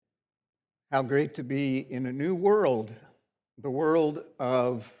How great to be in a new world, the world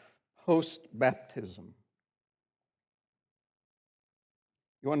of post-baptism.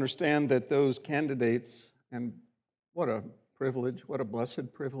 You understand that those candidates, and what a privilege, what a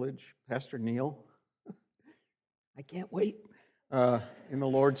blessed privilege, Pastor Neil. I can't wait in the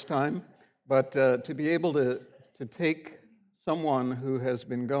Lord's time, but to be able to take someone who has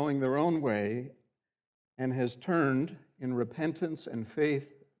been going their own way and has turned in repentance and faith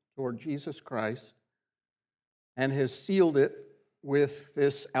toward Jesus Christ and has sealed it with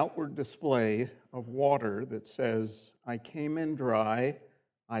this outward display of water that says, I came in dry,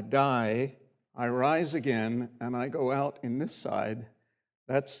 I die, I rise again, and I go out in this side.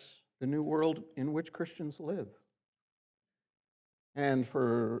 That's the new world in which Christians live. And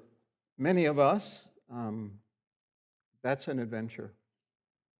for many of us, that's an adventure.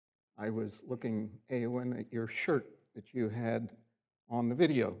 I was looking, Eowyn, at your shirt that you had on the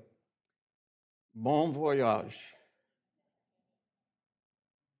video. Bon voyage.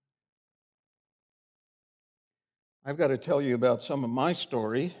 I've got to tell you about some of my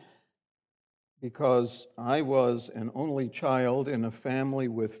story because I was an only child in a family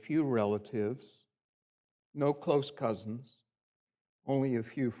with few relatives, no close cousins, only a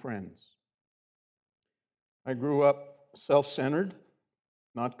few friends. I grew up self-centered,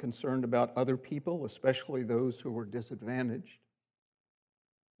 not concerned about other people, especially those who were disadvantaged.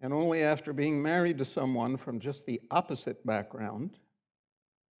 And only after being married to someone from just the opposite background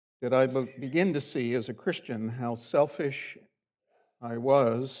did I begin to see as a Christian how selfish I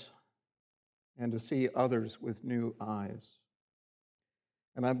was and to see others with new eyes.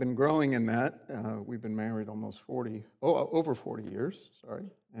 And I've been growing in that. We've been married over 40 years,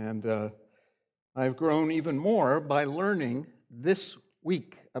 And I've grown even more by learning this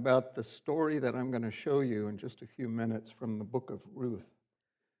week about the story that I'm going to show you in just a few minutes from the book of Ruth.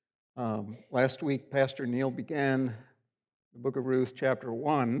 Last week, Pastor Neil began the book of Ruth, chapter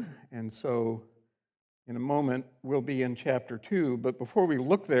 1, and so in a moment we'll be in chapter 2. But before we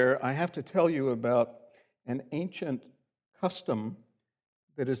look there, I have to tell you about an ancient custom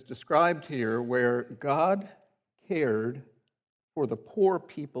that is described here where God cared for the poor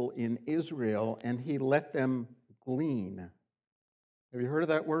people in Israel and he let them glean. Have you heard of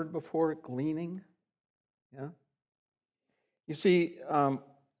that word before, gleaning? Yeah? You see,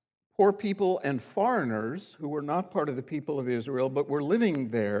 poor people and foreigners who were not part of the people of Israel but were living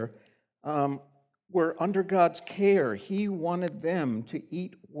there were under God's care. He wanted them to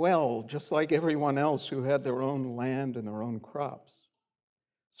eat well, just like everyone else who had their own land and their own crops.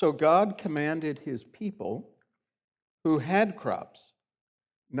 So God commanded his people who had crops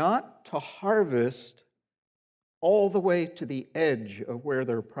not to harvest all the way to the edge of where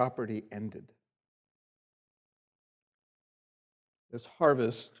their property ended. This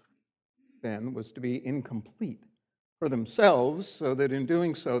harvest then was to be incomplete for themselves so that in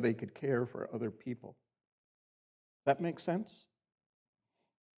doing so they could care for other people. That makes sense?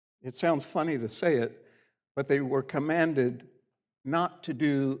 It sounds funny to say it, but they were commanded not to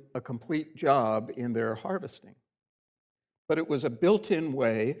do a complete job in their harvesting. But it was a built-in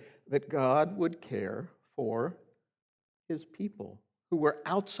way that God would care for his people who were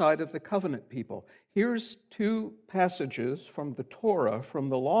outside of the covenant people. Here's two passages from the Torah, from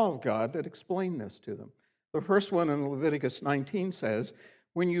the law of God, that explain this to them. The first one in Leviticus 19 says,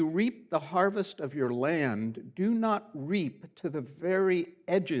 when you reap the harvest of your land, do not reap to the very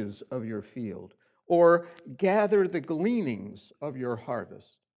edges of your field, or gather the gleanings of your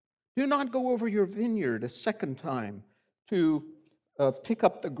harvest. Do not go over your vineyard a second time to pick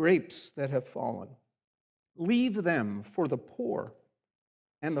up the grapes that have fallen. Leave them for the poor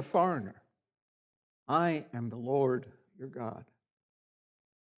and the foreigner. I am the Lord your God.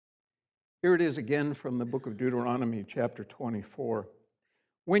 Here it is again from the book of Deuteronomy, chapter 24.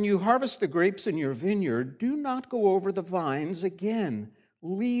 When you harvest the grapes in your vineyard, do not go over the vines again.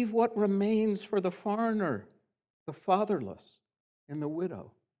 Leave what remains for the foreigner, the fatherless, and the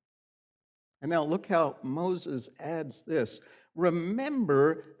widow. And now look how Moses adds this.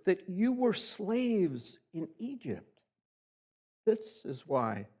 Remember that you were slaves in Egypt. This is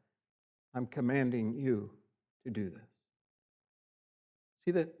why I'm commanding you to do this.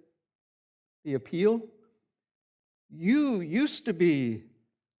 See the appeal? You used to be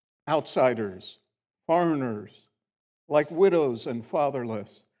outsiders, foreigners, like widows and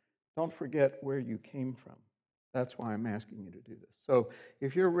fatherless. Don't forget where you came from. That's why I'm asking you to do this. So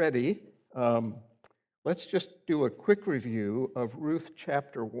if you're ready, let's just do a quick review of Ruth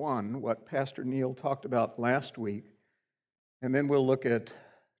chapter 1, what Pastor Neil talked about last week, and then we'll look at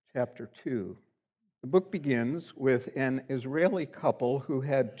chapter 2. The book begins with an Israeli couple who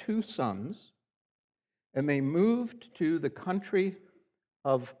had two sons, and they moved to the country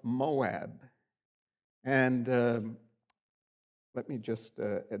of Moab. And let me just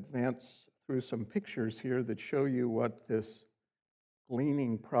advance through some pictures here that show you what this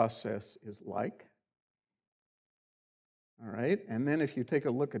gleaning process is like. All right, and then if you take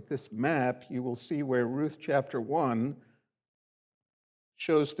a look at this map, you will see where Ruth chapter 1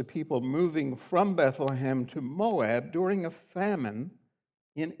 shows the people moving from Bethlehem to Moab during a famine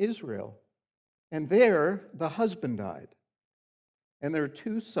in Israel. And there, the husband died. And their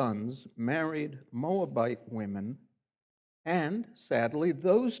two sons married Moabite women. And sadly,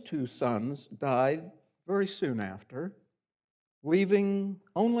 those two sons died very soon after, leaving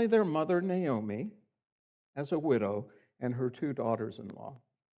only their mother, Naomi, as a widow, and her two daughters-in-law.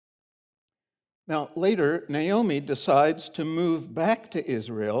 Now, later, Naomi decides to move back to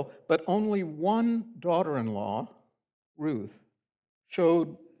Israel, but only one daughter-in-law, Ruth,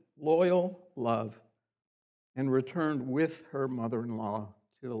 showed loyal love and returned with her mother-in-law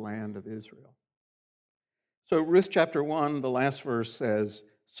to the land of Israel. So Ruth chapter 1, the last verse says,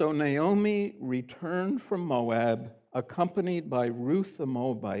 "So Naomi returned from Moab, accompanied by Ruth the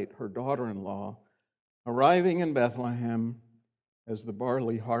Moabite, her daughter-in-law, arriving in Bethlehem as the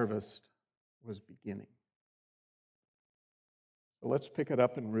barley harvest was beginning." So let's pick it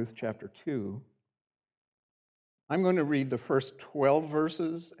up in Ruth chapter 2. I'm going to read the first 12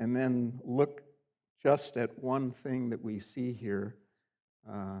 verses and then look just at one thing that we see here.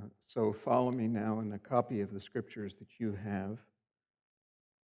 So follow me now in a copy of the scriptures that you have.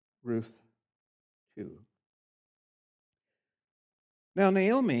 Ruth 2. Now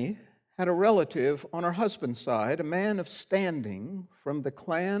Naomi had a relative on her husband's side, a man of standing from the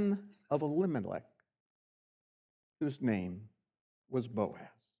clan of Elimelech, whose name was Boaz.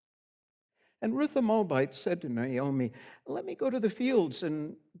 And Ruth the Moabite said to Naomi, "Let me go to the fields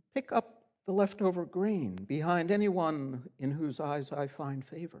and pick up the leftover grain behind anyone in whose eyes I find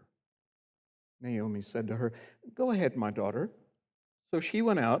favor." Naomi said to her, "Go ahead, my daughter." So she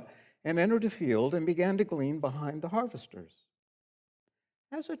went out and entered a field and began to glean behind the harvesters.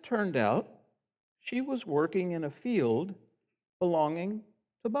 As it turned out, she was working in a field belonging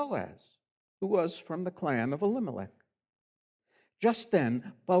to Boaz, who was from the clan of Elimelech. Just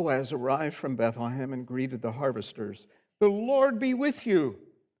then, Boaz arrived from Bethlehem and greeted the harvesters. "The Lord be with you."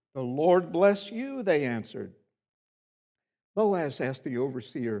 "The Lord bless you," they answered. Boaz asked the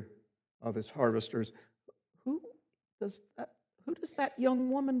overseer of his harvesters, Who does that young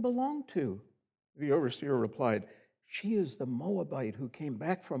woman belong to?" The overseer replied, "She is the Moabite who came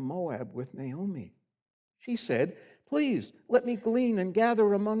back from Moab with Naomi. She said, 'Please let me glean and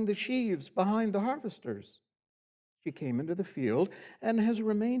gather among the sheaves behind the harvesters.' She came into the field and has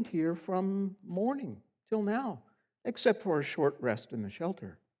remained here from morning till now, except for a short rest in the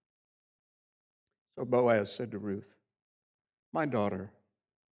shelter." So Boaz said to Ruth, "My daughter,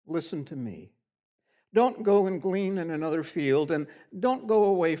 listen to me. Don't go and glean in another field, and don't go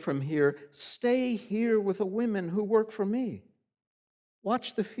away from here. Stay here with the women who work for me.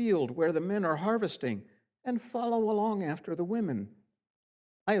 Watch the field where the men are harvesting, and follow along after the women.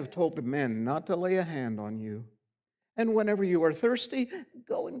 I have told the men not to lay a hand on you. And whenever you are thirsty,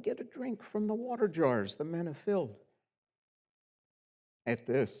 go and get a drink from the water jars the men have filled." At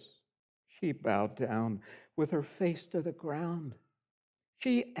this, she bowed down with her face to the ground.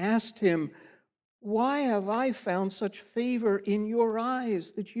 She asked him, "Why have I found such favor in your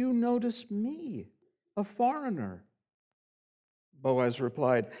eyes that you notice me, a foreigner?" Boaz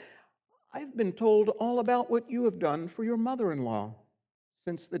replied, "I've been told all about what you have done for your mother-in-law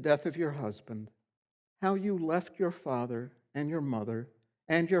since the death of your husband, how you left your father and your mother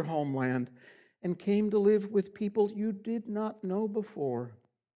and your homeland and came to live with people you did not know before.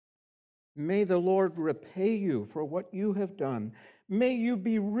 May the Lord repay you for what you have done. May you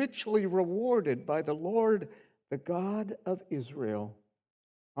be richly rewarded by the Lord, the God of Israel,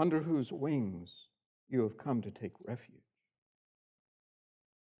 under whose wings you have come to take refuge."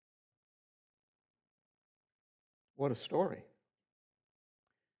 What a story.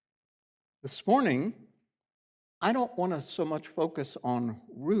 This morning, I don't want to so much focus on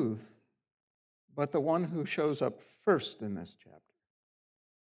Ruth, but the one who shows up first in this chapter.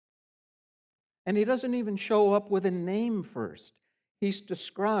 And he doesn't even show up with a name first. He's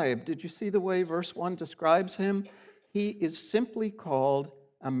described. Did you see the way verse 1 describes him? He is simply called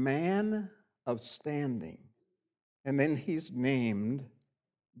a man of standing. And then he's named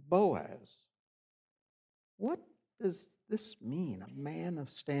Boaz. What does this mean, a man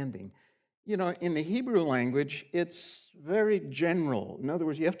of standing? In the Hebrew language, it's very general. In other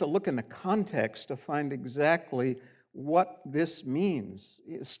words, you have to look in the context to find exactly what this means.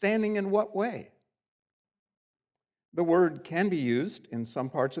 Standing in what way? The word can be used in some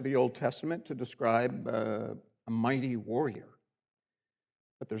parts of the Old Testament to describe a mighty warrior,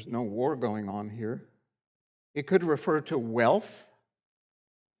 but there's no war going on here. It could refer to wealth,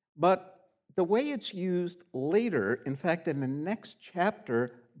 but the way it's used later, in fact, in the next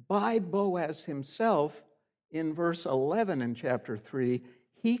chapter, by Boaz himself, in verse 11 in chapter 3,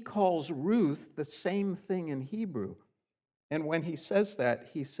 he calls Ruth the same thing in Hebrew. And when he says that,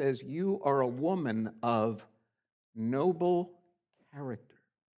 he says, "You are a woman of noble character."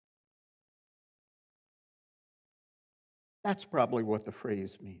 That's probably what the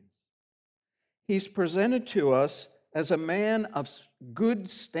phrase means. He's presented to us as a man of good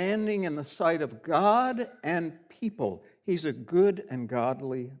standing in the sight of God and people. He's a good and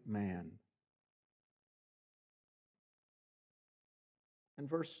godly man. And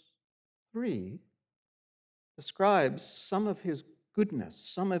verse 3 describes some of his goodness,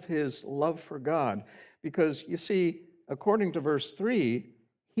 some of his love for God. Because, you see, according to verse 3,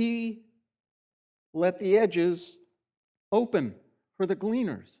 he let the edges open for the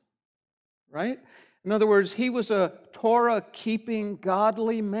gleaners, right? In other words, he was a Torah-keeping,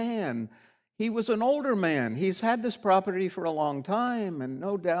 godly man. He was an older man. He's had this property for a long time, and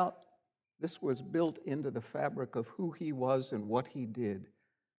no doubt this was built into the fabric of who he was and what he did.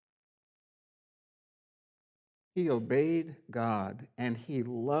 He obeyed God, and he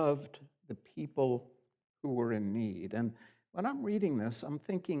loved the people who were in need. And when I'm reading this, I'm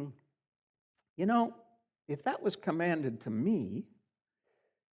thinking, if that was commanded to me,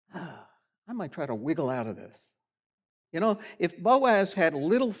 I might try to wiggle out of this. If Boaz had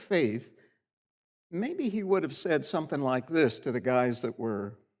little faith, maybe he would have said something like this to the guys that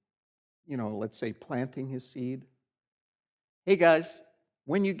were, let's say planting his seed. "Hey guys,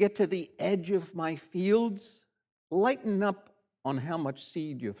 when you get to the edge of my fields, lighten up on how much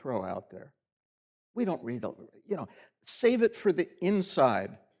seed you throw out there. We don't read, save it for the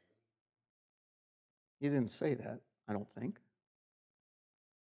inside." He didn't say that, I don't think.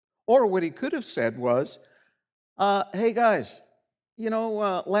 Or what he could have said was, "Hey guys,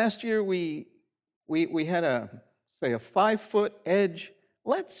 last year we had a 5-foot edge.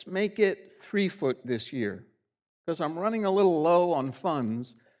 Let's make it 3 foot this year, because I'm running a little low on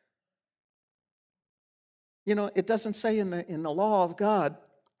funds." It doesn't say in the law of God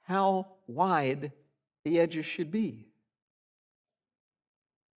how wide the edges should be.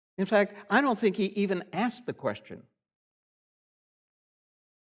 In fact, I don't think he even asked the question.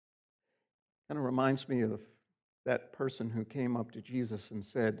 Kind of reminds me of that person who came up to Jesus and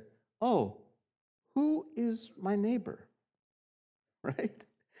said, "Oh, who is my neighbor?" Right?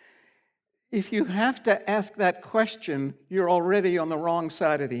 If you have to ask that question, you're already on the wrong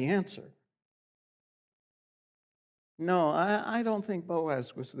side of the answer. No, I don't think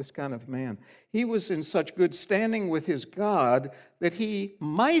Boaz was this kind of man. He was in such good standing with his God that he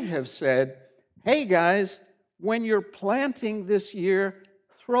might have said, "Hey guys, when you're planting this year,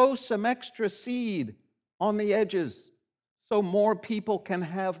 throw some extra seed on the edges so more people can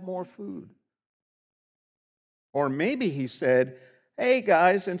have more food." Or maybe he said, "Hey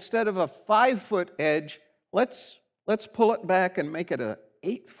guys, instead of a 5-foot edge, let's pull it back and make it an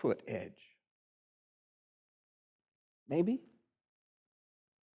 8-foot edge." Maybe.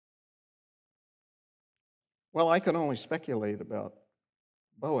 Well, I can only speculate about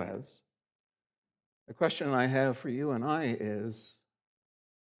Boaz. The question I have for you and I is,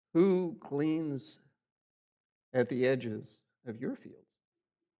 who gleans at the edges of your fields?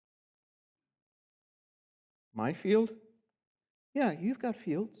 My field? Yeah, you've got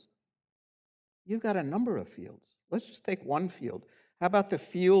fields. You've got a number of fields. Let's just take one field. How about the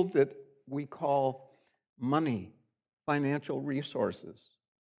field that we call money, financial resources?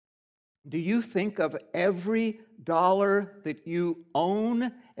 Do you think of every dollar that you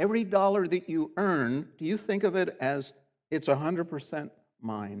own, every dollar that you earn, do you think of it as it's 100%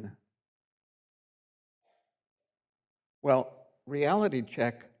 mine? Well, reality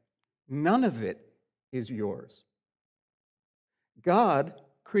check, none of it is yours. God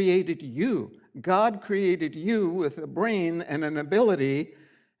created you. God created you with a brain and an ability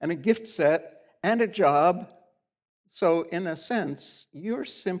and a gift set and a job. So, in a sense, you're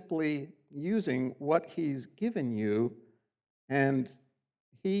simply using what He's given you, and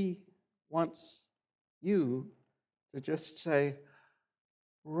He wants you to just say,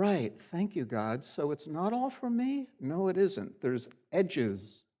 "Right, thank you, God. So it's not all for me?" No, it isn't. There's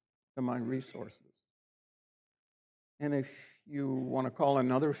edges to my resources. And if you want to call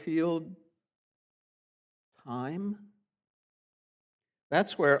another field time.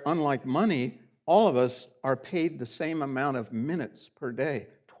 That's where, unlike money, all of us are paid the same amount of minutes per day.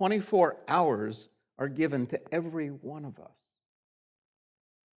 24 hours are given to every one of us.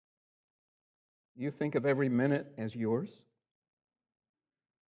 You think of every minute as yours?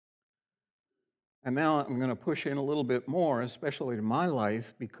 And now I'm going to push in a little bit more, especially to my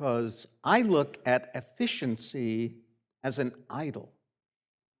life, because I look at efficiency as an idol.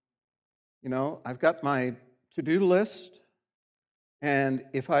 You know, I've got my to-do list, and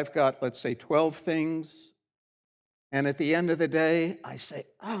if I've got, let's say, 12 things, and at the end of the day, I say,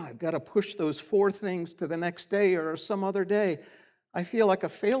 I've got to push those 4 things to the next day or some other day, I feel like a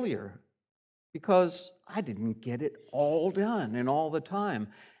failure because I didn't get it all done and all the time.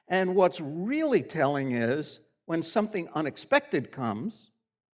 And what's really telling is when something unexpected comes,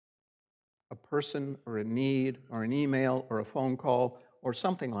 a person or a need or an email or a phone call or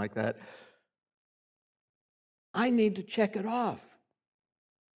something like that, I need to check it off.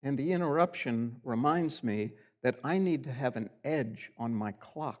 And the interruption reminds me that I need to have an edge on my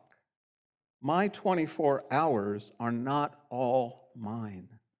clock. My 24 hours are not all mine.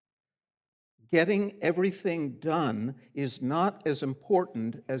 Getting everything done is not as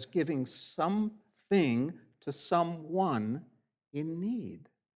important as giving something to someone in need.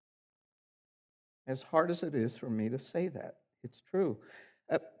 As hard as it is for me to say that, it's true.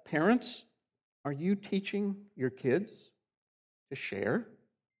 Parents, are you teaching your kids to share?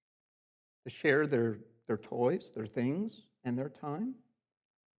 To share their toys, their things, and their time?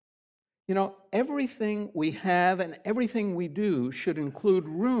 You know, everything we have and everything we do should include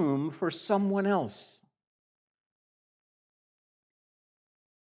room for someone else.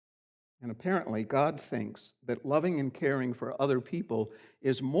 And apparently, God thinks that loving and caring for other people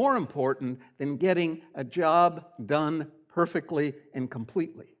is more important than getting a job done perfectly and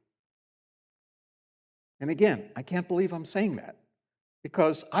completely. And again, I can't believe I'm saying that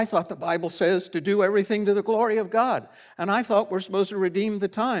because I thought the Bible says to do everything to the glory of God. And I thought we're supposed to redeem the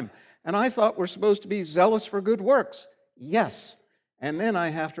time. And I thought we're supposed to be zealous for good works. Yes. And then I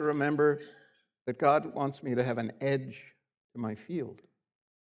have to remember that God wants me to have an edge to my field.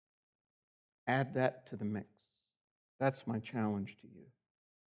 Add that to the mix. That's my challenge to you.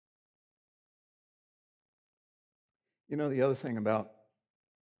 You know, the other thing about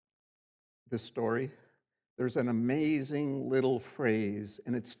this story, there's an amazing little phrase,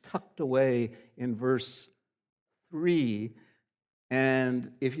 and it's tucked away in verse 3.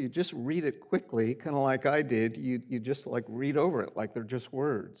 And if you just read it quickly, kind of like I did, you just like read over it like they're just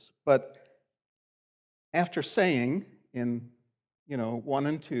words. But after saying in 1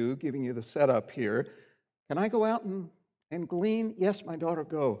 and 2, giving you the setup here, can I go out and glean? Yes, my daughter,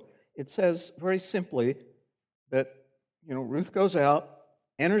 go. It says very simply that Ruth goes out,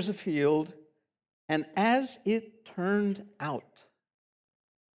 enters a field, and as it turned out,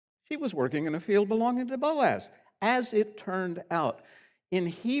 she was working in a field belonging to Boaz. As it turned out. In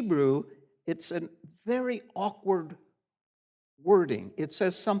Hebrew, it's a very awkward wording. It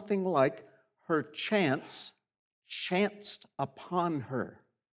says something like, her chance chanced upon her.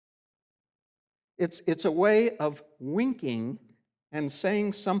 It's a way of winking and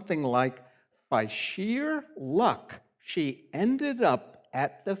saying something like, by sheer luck, she ended up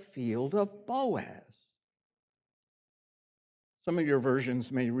at the field of Boaz. Some of your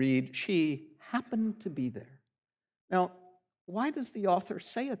versions may read, she happened to be there. Now, why does the author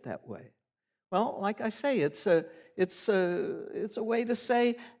say it that way? Well, like I say, it's a way to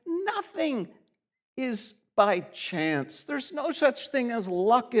say nothing is by chance. There's no such thing as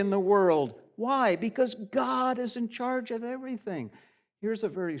luck in the world. Why? Because God is in charge of everything. Here's a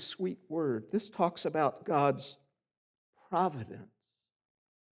very sweet word. This talks about God's providence.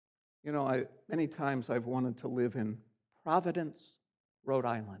 You know, many times I've wanted to live in Providence, Rhode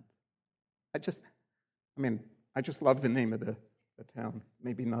Island. I just love the name of the town.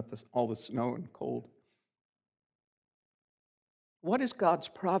 Maybe not all the snow and cold. What is God's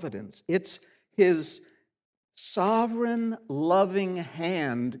providence? It's His sovereign, loving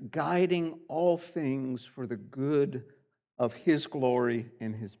hand guiding all things for the good of His glory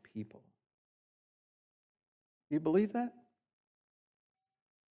and His people. Do you believe that?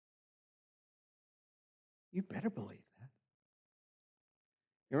 You better believe that.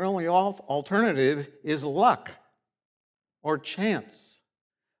 Your only alternative is luck or chance.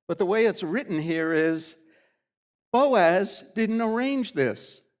 But the way it's written here is Boaz didn't arrange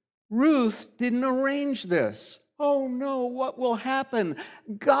this. Ruth didn't arrange this. Oh no, what will happen?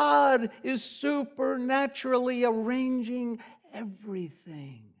 God is supernaturally arranging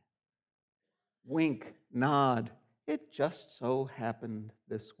everything. Wink, nod. It just so happened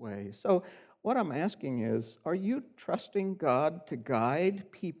this way. So what I'm asking is, are you trusting God to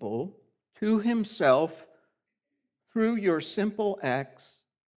guide people to himself through your simple acts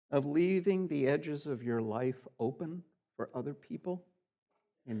of leaving the edges of your life open for other people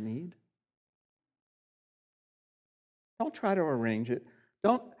in need? Don't try to arrange it.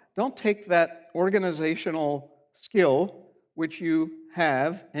 Don't take that organizational skill which you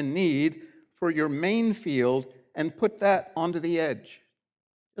have and need for your main field and put that onto the edge.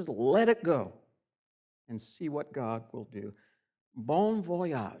 Just let it go and see what God will do. Bon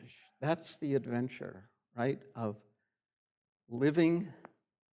voyage. That's the adventure, right, of living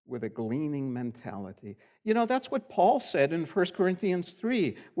with a gleaning mentality. You know, that's what Paul said in 1 Corinthians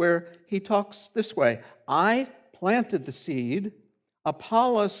 3, where he talks this way: I planted the seed,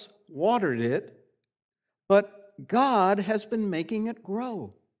 Apollos watered it, but God has been making it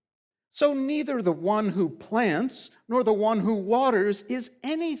grow. So neither the one who plants nor the one who waters is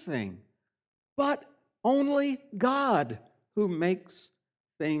anything, but only God who makes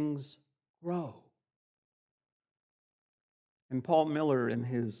things grow. And Paul Miller, in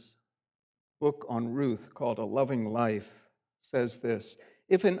his book on Ruth called A Loving Life, says this: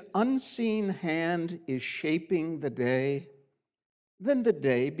 if an unseen hand is shaping the day, then the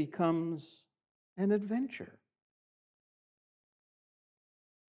day becomes an adventure.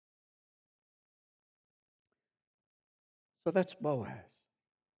 So that's Boaz.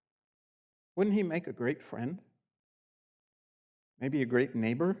 Wouldn't he make a great friend? Maybe a great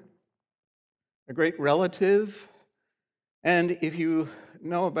neighbor? A great relative? And if you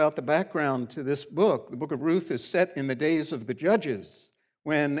know about the background to this book, the book of Ruth is set in the days of the judges,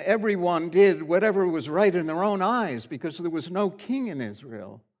 when everyone did whatever was right in their own eyes because there was no king in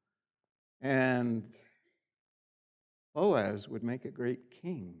Israel. And Boaz would make a great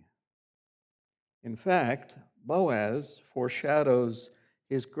king. In fact, Boaz foreshadows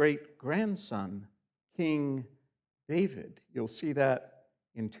his great-grandson, King David. You'll see that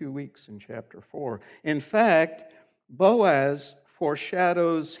in 2 weeks in chapter 4. In fact, Boaz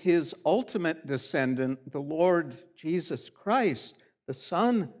foreshadows his ultimate descendant, the Lord Jesus Christ, the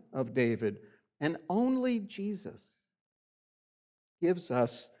son of David. And only Jesus gives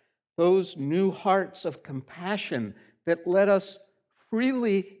us those new hearts of compassion that let us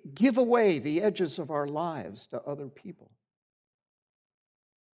freely give away the edges of our lives to other people.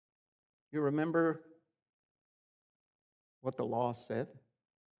 You remember what the law said?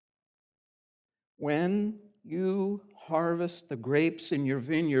 When you harvest the grapes in your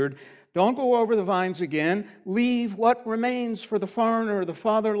vineyard, don't go over the vines again. Leave what remains for the foreigner, the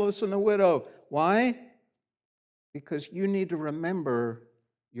fatherless, and the widow. Why? Because you need to remember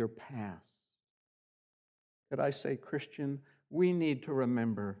your past. Could I say, Christian, we need to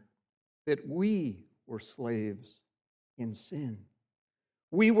remember that we were slaves in sin.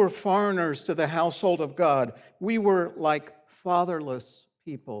 We were foreigners to the household of God. We were like fatherless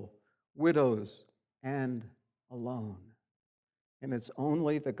people, widows, and alone. And it's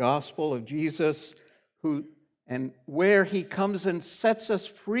only the gospel of Jesus who and where he comes and sets us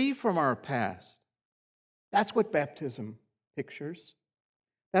free from our past. That's what baptism pictures.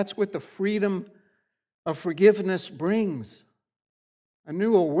 That's what the freedom of forgiveness brings. A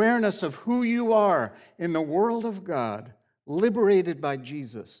new awareness of who you are in the world of God, liberated by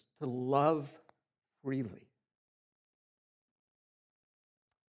Jesus to love freely.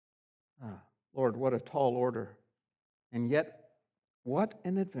 Lord, what a tall order. And yet, what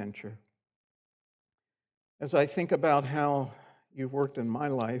an adventure. As I think about how you've worked in my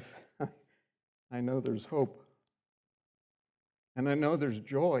life, I know there's hope. And I know there's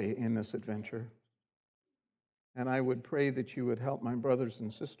joy in this adventure. And I would pray that you would help my brothers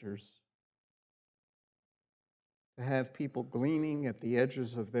and sisters to have people gleaning at the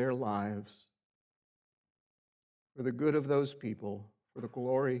edges of their lives for the good of those people, for the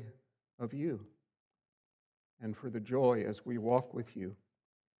glory of you, and for the joy as we walk with you,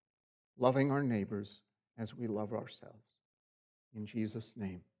 loving our neighbors as we love ourselves. In Jesus'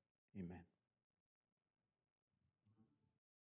 name, amen.